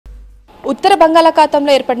ఉత్తర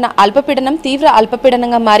బంగాళాఖాతంలో ఏర్పడిన అల్పపీడనం తీవ్ర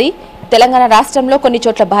అల్పపీడనంగా మారి తెలంగాణ రాష్ట్రంలో కొన్ని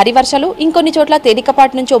చోట్ల భారీ వర్షాలు ఇంకొన్ని చోట్ల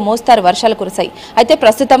తేలికపాటి నుంచి మోస్తారు వర్షాలు కురిశాయి. అయితే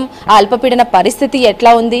ప్రస్తుతం ఆ అల్పపీడన పరిస్థితి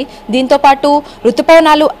ఎట్లా ఉంది, దీంతో పాటు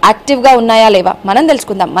ఋతుపవనాలు యాక్టివ్గా ఉన్నాయా లేవా మనం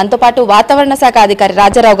తెలుసుకుందాం. మనతో పాటు వాతావరణ శాఖ అధికారి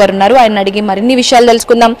రాజారావు గారు ఉన్నారు. ఆయన అడిగి మరిన్ని విషయాలు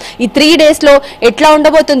తెలుసుకుందాం. ఈ 3 daysలో ఎట్లా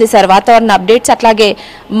ఉండబోతుంది సార్ వాతావరణ అప్డేట్స్, అట్లాగే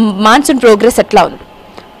మాన్సూన్ ప్రోగ్రెస్ ఎట్లా ఉంది?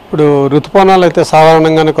 ఇప్పుడు ఋతుపవనాలు అయితే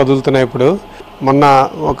సాధారణంగానే కదులుతున్నాయి. ఇప్పుడు మొన్న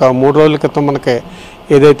ఒక 3 రోజుల క్రితం మనకి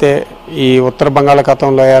ఏదైతే ఈ ఉత్తర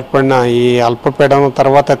బంగాళాఖాతంలో ఏర్పడిన ఈ అల్పపీడనం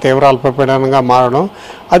తర్వాత తీవ్ర అల్పపీడనంగా మారడం,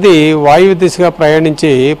 అది వాయువ్య దిశగా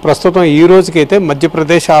ప్రయాణించి ప్రస్తుతం ఈ రోజుకైతే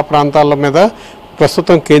మధ్యప్రదేశ్ ఆ ప్రాంతాల మీద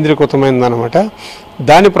ప్రస్తుతం కేంద్రీకృతమైందనమాట.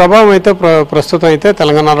 దాని ప్రభావం అయితే ప్రస్తుతం అయితే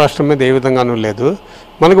తెలంగాణ రాష్ట్రం మీద ఏ విధంగానూ లేదు.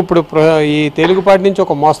 మనకు ఇప్పుడు ఈ తేలికపాటి నుంచి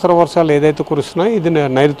ఒక మోస్తరు వర్షాలు ఏదైతే కురుస్తున్నాయో ఇది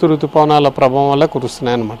నైరుతి ఋతుపవనాల ప్రభావం వల్ల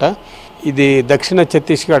కురుస్తున్నాయి అన్నమాట. ఇది దక్షిణ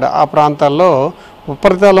ఛత్తీస్గఢ్ ఆ ప్రాంతాల్లో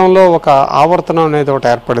ఉపరితలంలో ఒక ఆవర్తనం అనేది ఒకటి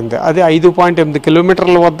ఏర్పడింది. అది 5.8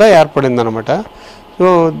 కిలోమీటర్ల వద్ద ఏర్పడింది అనమాట. సో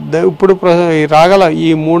ఇప్పుడు రాగల ఈ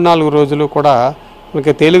 3-4 రోజులు కూడా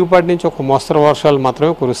మనకి తేలికపాటి నుంచి ఒక మోస్తరు వర్షాలు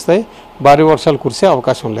మాత్రమే కురుస్తాయి, భారీ వర్షాలు కురిసే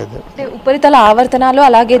అవకాశం లేదు. ఉపరితల ఆవర్తనాలు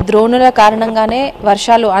అలాగే ద్రోణుల కారణంగానే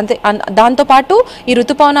వర్షాలు, అంతే దాంతోపాటు ఈ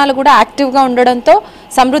ఋతుపవనాలు కూడా యాక్టివ్గా ఉండడంతో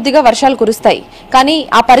సమృద్ధిగా వర్షాలు కురుస్తాయి. కానీ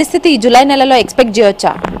ఆ పరిస్థితి ఈ జూలై నెలలో ఎక్స్పెక్ట్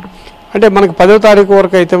చేయొచ్చా? అంటే మనకి 10వ తారీఖు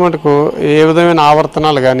వరకు అయితే మనకు ఏ విధమైన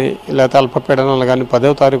ఆవర్తనాలు కానీ లేకపోతే అల్పపీడనాలు కానీ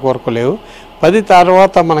 10వ తారీఖు వరకు లేవు. 10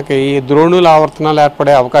 తర్వాత మనకి ఈ ద్రోణుల ఆవర్తనాలు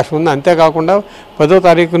ఏర్పడే అవకాశం ఉంది. అంతేకాకుండా 10వ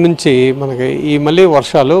తారీఖు నుంచి మనకి ఈ మళ్ళీ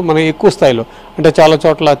వర్షాలు మనకి ఎక్కువ స్థాయిలో అంటే చాలా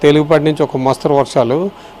చోట్ల తేలికపాటి నుంచి ఒక మోస్తరు వర్షాలు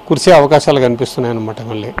కురిసే అవకాశాలు కనిపిస్తున్నాయి అన్నమాట.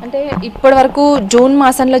 మళ్ళీ అంటే ఇప్పటి వరకు జూన్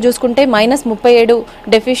మాసంలో చూసుకుంటే -37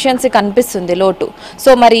 డెఫిషియన్సీ కనిపిస్తుంది లోటు. సో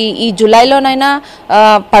మరి ఈ జూలైలోనైనా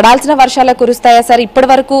పడాల్సిన వర్షాలు కురుస్తాయా సార్? ఇప్పటి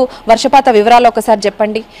వరకు వర్షపాత వివరాలు ఒకసారి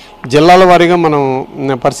చెప్పండి. జిల్లాల వారీగా మనం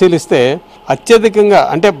పరిశీలిస్తే అత్యధికంగా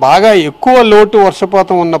అంటే బాగా ఎక్కువ లోటు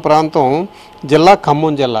వర్షపాతం ఉన్న ప్రాంతం జిల్లా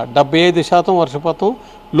ఖమ్మం జిల్లా. 75% వర్షపాతం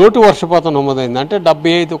లోటు వర్షపాతం నమోదైంది. అంటే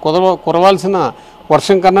 75 కురవాల్సిన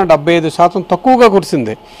వర్షం కన్నా 75% తక్కువగా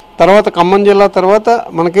కురిసింది. తర్వాత ఖమ్మం జిల్లా తర్వాత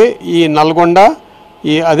మనకి ఈ నల్గొండ,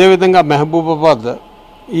 ఈ అదేవిధంగా మహబూబాబాద్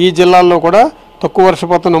ఈ జిల్లాల్లో కూడా తక్కువ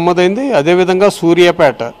వర్షపాతం నమోదైంది. అదేవిధంగా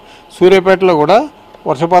సూర్యాపేటలో కూడా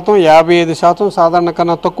వర్షపాతం 55% సాధారణ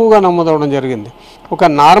కన్నా తక్కువగా నమోదవడం జరిగింది. ఒక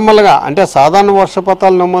నార్మల్గా అంటే సాధారణ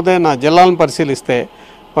వర్షపాతాలు నమోదైన జిల్లాలను పరిశీలిస్తే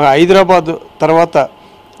హైదరాబాద్ తర్వాత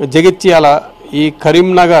జగిత్యాల, ఈ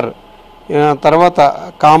కరీంనగర్, తర్వాత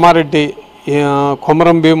కామారెడ్డి,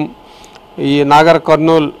 కొమరంభీం, ఈ నాగర్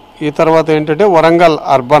కర్నూల్, ఈ తర్వాత ఏంటంటే వరంగల్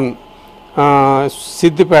అర్బన్,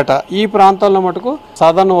 సిద్దిపేట ఈ ప్రాంతాల్లో మటుకు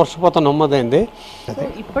సాధారణ వర్షపాతం నమోదైంది.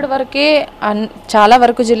 ఇప్పటి వరకే చాలా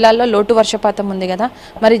వరకు జిల్లాల్లో లోటు వర్షపాతం ఉంది కదా,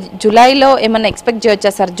 మరి జూలైలో ఏమన్నా ఎక్స్పెక్ట్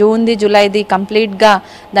చేయొచ్చా సార్? జూలైది కంప్లీట్గా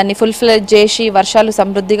దాన్ని ఫుల్ ఫ్లెడ్జ్ చేసి వర్షాలు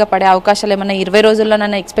సమృద్ధిగా పడే అవకాశాలు ఏమన్నా 20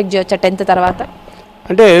 రోజుల్లోనైనా ఎక్స్పెక్ట్ చేయొచ్చా 10th తర్వాత?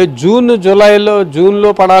 అంటే జూన్లో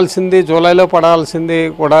పడాల్సింది జూలైలో పడాల్సింది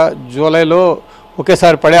కూడా జూలైలో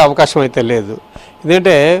ఒకేసారి పడే అవకాశం అయితే లేదు.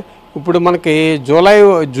 ఎందుకంటే ఇప్పుడు మనకి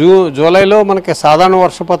జూలైలో మనకి సాధారణ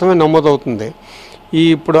వర్షపాతమే నమోదవుతుంది.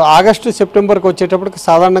 ఇప్పుడు ఆగస్టు సెప్టెంబర్కి వచ్చేటప్పటికి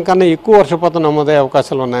సాధారణ కన్నా ఎక్కువ వర్షపాతం నమోదయ్యే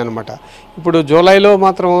అవకాశాలు ఉన్నాయన్నమాట. ఇప్పుడు జూలైలో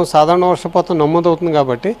మాత్రం సాధారణ వర్షపాతం నమోదవుతుంది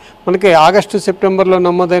కాబట్టి మనకి ఆగస్టు సెప్టెంబర్లో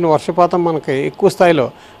నమోదైన వర్షపాతం మనకి ఎక్కువ స్థాయిలో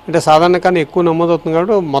అంటే సాధారణ కన్నా ఎక్కువ నమోదవుతుంది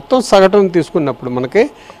కాబట్టి మొత్తం సగటును తీసుకున్నప్పుడు మనకి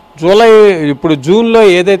ఇప్పుడు జూన్లో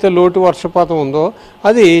ఏదైతే లోటు వర్షపాతం ఉందో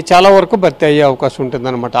అది చాలా వరకు భర్తీ అయ్యే అవకాశం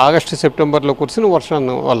ఉంటుందన్నమాట ఆగస్టు సెప్టెంబర్లో కురిసిన వర్షం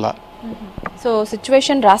వల్ల. సో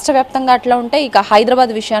సిచ్యువేషన్ రాష్ట్ర వ్యాప్తంగా అట్లా ఉంటే ఇక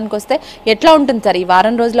హైదరాబాద్ విషయానికి వస్తే ఎట్లా ఉంటుంది సార్? ఈ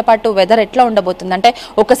వారం రోజుల పాటు వెదర్ ఎట్లా ఉండబోతుంది? అంటే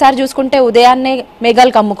ఒకసారి చూసుకుంటే ఉదయాన్నే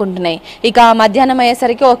మేఘాలు కమ్ముకుంటున్నాయి, ఇక మధ్యాహ్నం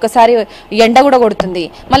అయ్యేసరికి ఒకసారి ఎండ కూడా కొడుతుంది,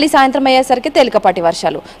 మళ్ళీ సాయంత్రం అయ్యేసరికి తేలికపాటి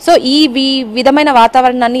వర్షాలు. సో ఈ విధమైన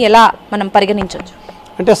వాతావరణాన్ని ఎలా మనం పరిగణించవచ్చు?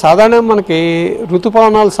 అంటే సాధారణంగా మనకి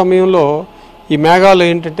ఋతుపవనాల సమయంలో ఈ మేఘాలు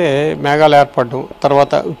మేఘాలు ఏర్పడడం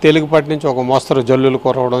తర్వాత తేలికపాటి నుంచి ఒక మోస్తరు జల్లులు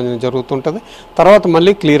కురవడం జరుగుతుంటుంది. తర్వాత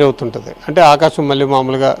మళ్ళీ క్లియర్ అవుతుంటుంది. అంటే ఆకాశం మళ్ళీ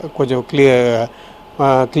మామూలుగా కొంచెం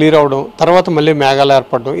క్లియర్ అవడం, తర్వాత మళ్ళీ మేఘాలు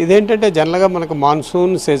ఏర్పడడం. ఇదేంటంటే జనరల్గా మనకు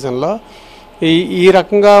మాన్సూన్ సీజన్లో ఈ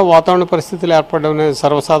రకంగా వాతావరణ పరిస్థితులు ఏర్పడడం అనేది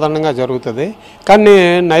సర్వసాధారణంగా జరుగుతుంది. కానీ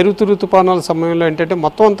నైరుతి ఋతుపవనాల సమయంలో ఏంటంటే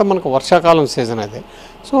మొత్తం అంతా మనకు వర్షాకాలం సీజన్ అది.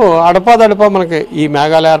 సో అడపాదడప మనకి ఈ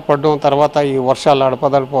మేఘాలు ఏర్పడడం తర్వాత ఈ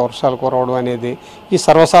అడపాదడప వర్షాలు కురవడం అనేది ఈ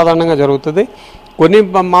సర్వసాధారణంగా జరుగుతుంది. కొన్ని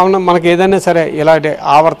మనకి ఏదైనా సరే ఇలాంటి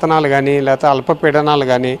ఆవర్తనాలు కానీ లేకపోతే అల్పపీడనాలు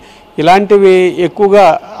కానీ ఇలాంటివి ఎక్కువగా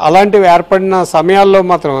అలాంటివి ఏర్పడిన సమయాల్లో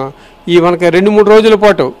మాత్రం ఈ మనకి 2-3 రోజుల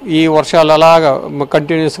పాటు ఈ వర్షాలు అలాగా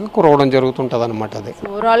కంటిన్యూస్గా కురవడం జరుగుతుంటుంది అన్నమాట. అది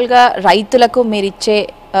ఓవరాల్గా రైతులకు మీరు ఇచ్చే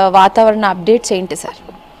వాతావరణ అప్డేట్స్ ఏంటి సార్?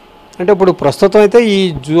 అంటే ఇప్పుడు ప్రస్తుతం అయితే ఈ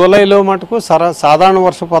జూలైలో మటుకు సాధారణ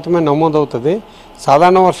వర్షపాతమే నమోదవుతుంది.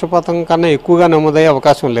 సాధారణ వర్షపాతం కన్నా ఎక్కువగా నమోదయ్యే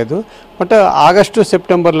అవకాశం లేదు. బట్ ఆగస్టు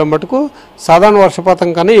సెప్టెంబర్లో మటుకు సాధారణ వర్షపాతం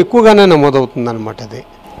కన్నా ఎక్కువగానే నమోదవుతుంది అనమాట. అది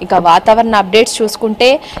ఇక వాతావరణ అప్డేట్స్ చూసుకుంటే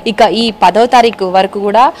ఇక ఈ 10వ తారీఖు వరకు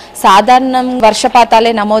కూడా సాధారణ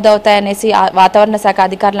వర్షపాతాలే నమోదవుతాయనేసి వాతావరణ శాఖ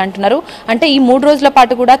అధికారులు అంటున్నారు. అంటే ఈ 3 రోజుల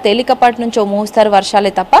పాటు కూడా తేలికపాటి నుంచి మోస్తారు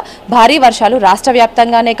వర్షాలే తప్ప భారీ వర్షాలు రాష్ట్ర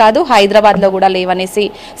వ్యాప్తంగానే కాదు హైదరాబాద్లో కూడా లేవనేసి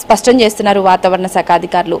స్పష్టం చేస్తున్నారు వాతావరణ శాఖ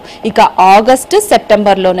అధికారులు. ఇక ఆగస్టు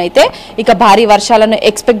సెప్టెంబర్లోనైతే ఇక భారీ వర్షాలను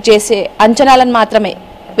ఎక్స్పెక్ట్ చేసే అంచనాలను మాత్రమే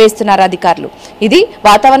వేస్తున్నారు అధికారులు. ఇది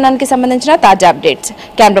వాతావరణానికి సంబంధించిన తాజా అప్డేట్స్.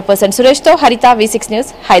 కెమెరా పర్సన్ సురేష్తో హరిత, V6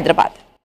 న్యూస్, హైదరాబాద్.